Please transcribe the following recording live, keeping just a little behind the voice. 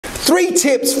3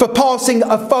 tips for passing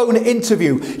a phone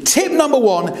interview. Tip number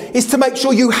 1 is to make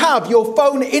sure you have your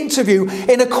phone interview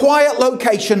in a quiet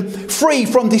location, free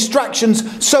from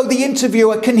distractions, so the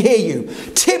interviewer can hear you.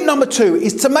 Tip number 2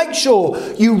 is to make sure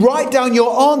you write down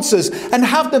your answers and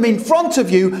have them in front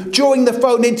of you during the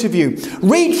phone interview.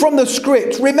 Read from the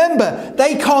script. Remember,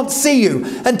 they can't see you.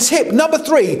 And tip number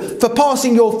 3 for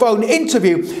passing your phone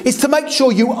interview is to make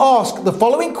sure you ask the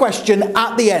following question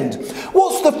at the end.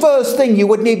 What's the first thing you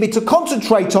would need me to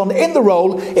concentrate on in the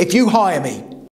role if you hire me?